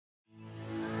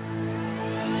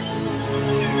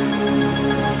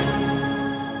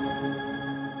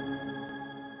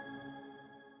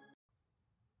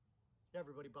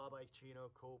everybody, Bob Iacchino,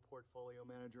 co-portfolio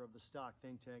manager of the Stock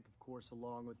Think Tank, of course,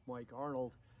 along with Mike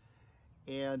Arnold.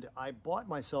 And I bought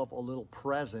myself a little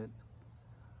present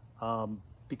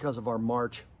because of our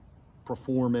March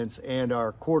performance and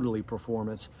our quarterly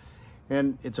performance.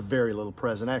 And it's a very little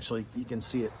present. Actually, you can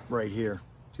see it right here.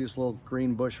 See this little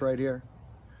green bush right here?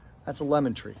 That's a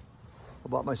lemon tree. I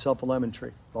bought myself a lemon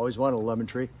tree. I've always wanted a lemon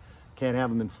tree. Can't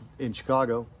have them in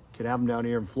Chicago. Can have them down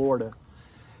here in Florida.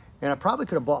 And I probably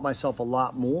could have bought myself a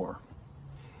lot more.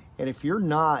 And if you're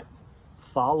not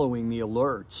following the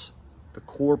alerts, the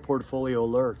core portfolio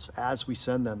alerts as we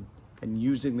send them, and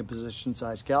using the position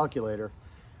size calculator,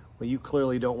 well, you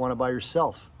clearly don't want to buy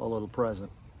yourself a little present.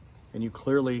 And you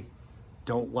clearly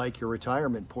don't like your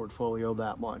retirement portfolio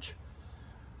that much.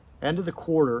 End of the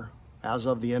quarter, as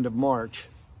of the end of March,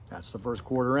 that's the first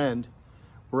quarter end,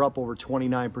 we're up over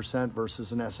 29%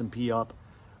 versus an S&P up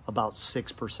about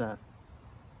 6%.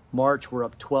 March, we're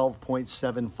up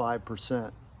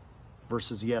 12.75%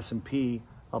 versus the S&P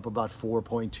up about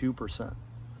 4.2%.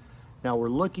 Now we're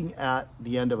looking at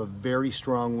the end of a very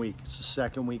strong week. It's the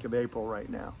second week of April right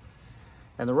now.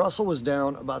 And the Russell was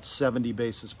down about 70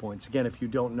 basis points. Again, if you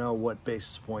don't know what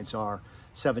basis points are,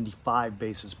 75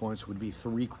 basis points would be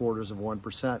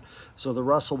 0.75%. So the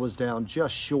Russell was down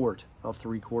just short of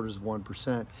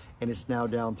 0.75%, and it's now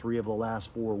down 3 of the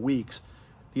last 4 weeks.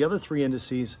 The other 3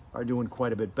 indices are doing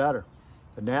quite a bit better.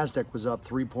 The NASDAQ was up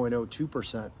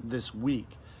 3.02% this week,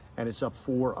 and it's up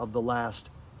 4 of the last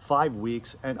 5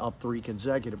 weeks and up 3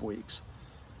 consecutive weeks.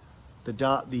 The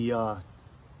Dow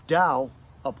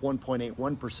up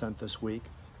 1.81% this week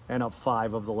and up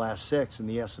 5 of the last 6, and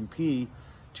the S&P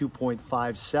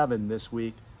 2.57 this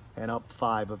week and up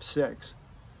 5 of 6.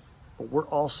 But we're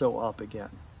also up again.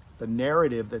 The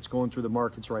narrative that's going through the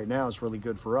markets right now is really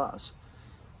good for us.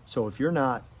 So if you're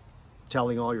not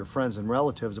telling all your friends and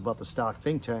relatives about the Stock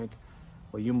Think Tank,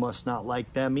 well, you must not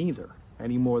like them either,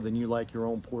 any more than you like your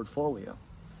own portfolio.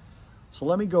 So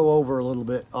let me go over a little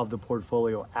bit of the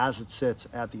portfolio as it sits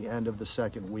at the end of the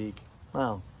second week.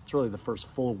 Well, it's really the first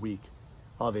full week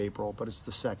of April, but it's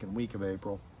the second week of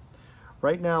April.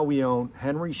 Right now we own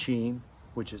Henry Schein,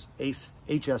 which is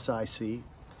HSIC,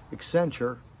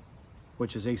 Accenture,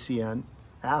 which is ACN,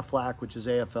 Aflac, which is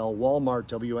AFL, Walmart,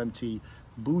 WMT,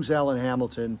 Booz Allen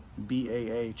Hamilton,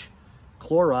 BAH,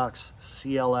 Clorox,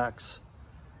 CLX,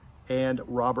 and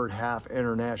Robert Half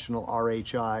International,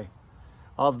 RHI.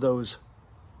 Of those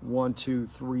 1, 2,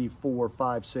 3, 4,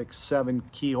 5, 6, 7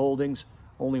 key holdings,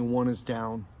 only one is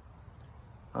down.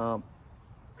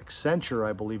 Accenture,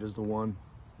 I believe, is the one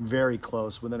very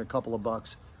close, within a couple of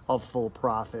bucks of full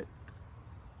profit.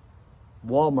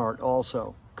 Walmart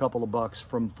also a couple of bucks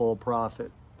from full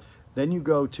profit. Then you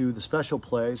go to the special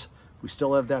plays. We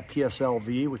still have that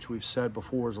PSLV, which we've said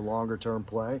before is a longer term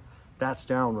play. That's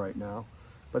down right now.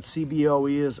 But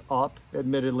CBOE is up,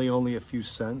 admittedly only a few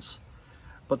cents.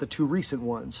 But the 2 recent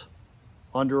ones,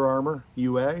 Under Armour,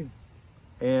 UA,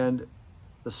 and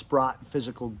the Sprott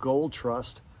Physical Gold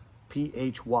Trust,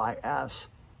 PHYS,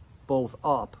 both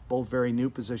up, both very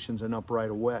new positions and up right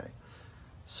away.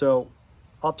 So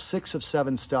up 6 of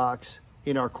 7 stocks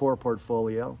in our core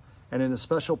portfolio, and in the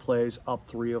special plays, up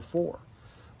 3 of 4.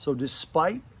 So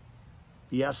despite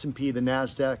the S&P, the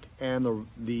NASDAQ, and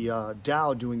the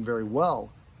Dow doing very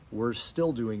well, we're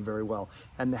still doing very well.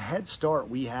 And the head start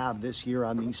we have this year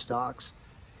on these stocks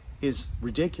is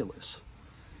ridiculous.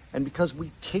 And because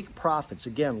we take profits,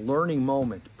 again, learning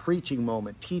moment, preaching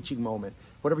moment, teaching moment,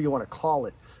 whatever you want to call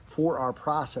it, for our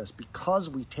process, because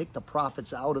we take the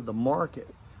profits out of the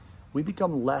market, we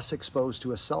become less exposed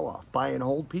to a sell-off. Buy and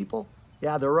hold people,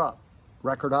 yeah, they're up.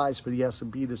 Record highs for the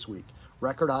S&P this week.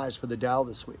 Record highs for the Dow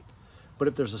this week. But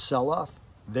if there's a sell-off,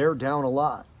 they're down a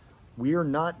lot. We are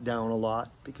not down a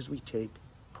lot because we take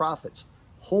profits.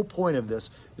 Whole point of this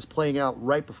is playing out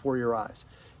right before your eyes.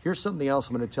 Here's something else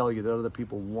I'm going to tell you that other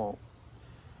people won't.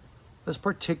 This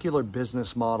particular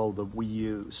business model that we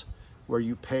use, where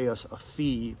you pay us a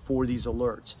fee for these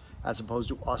alerts, as opposed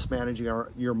to us managing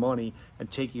your money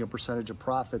and taking a percentage of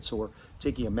profits or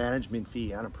taking a management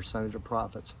fee and a percentage of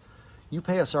profits. You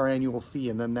pay us our annual fee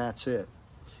and then that's it.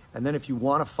 And then if you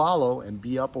want to follow and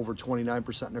be up over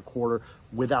 29% in a quarter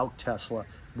without Tesla,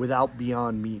 without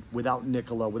Beyond Meat, without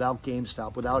Nikola, without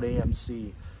GameStop, without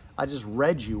AMC, I just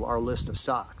read you our list of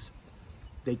stocks.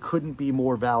 They couldn't be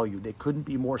more valued. They couldn't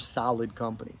be more solid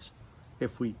companies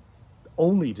if we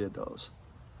only did those.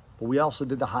 But we also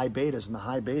did the high betas, and the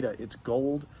high beta, it's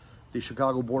gold, the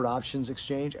Chicago Board Options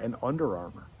Exchange, and Under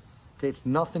Armour. Okay, it's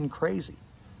nothing crazy.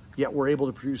 Yet we're able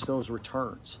to produce those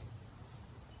returns.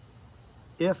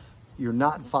 If you're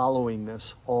not following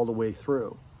this all the way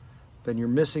through, then you're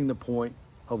missing the point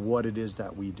of what it is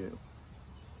that we do.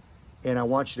 And I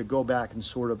want you to go back and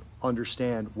sort of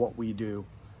understand what we do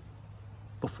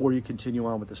before you continue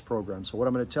on with this program. So what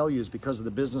I'm going to tell you is, because of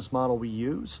the business model we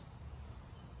use,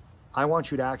 I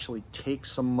want you to actually take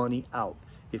some money out.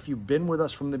 If you've been with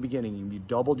us from the beginning and you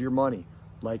doubled your money,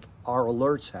 like our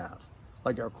alerts have,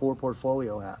 like our core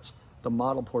portfolio has, the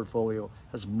model portfolio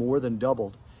has more than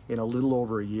doubled in a little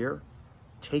over a year,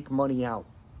 take money out.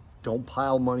 Don't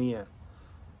pile money in.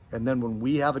 And then when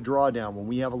we have a drawdown, when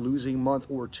we have a losing month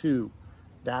or two,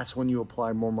 that's when you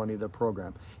apply more money to the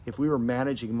program. If we were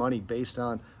managing money based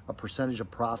on a percentage of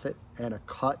profit and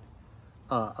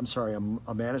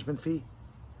a management fee,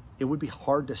 it would be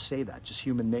hard to say that, just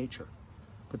human nature.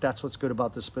 But that's what's good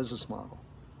about this business model,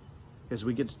 is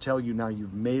we get to tell you now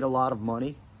you've made a lot of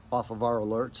money off of our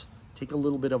alerts. Take a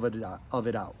little bit of it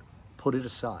out, put it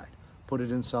aside, put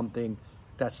it in something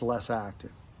that's less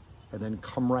active, and then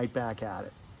come right back at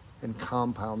it and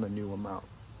compound the new amount.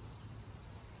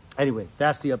 Anyway,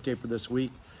 that's the update for this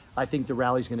week. I think the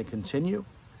rally's going to continue,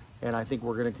 and I think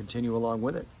we're going to continue along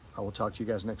with it. I will talk to you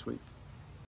guys next week.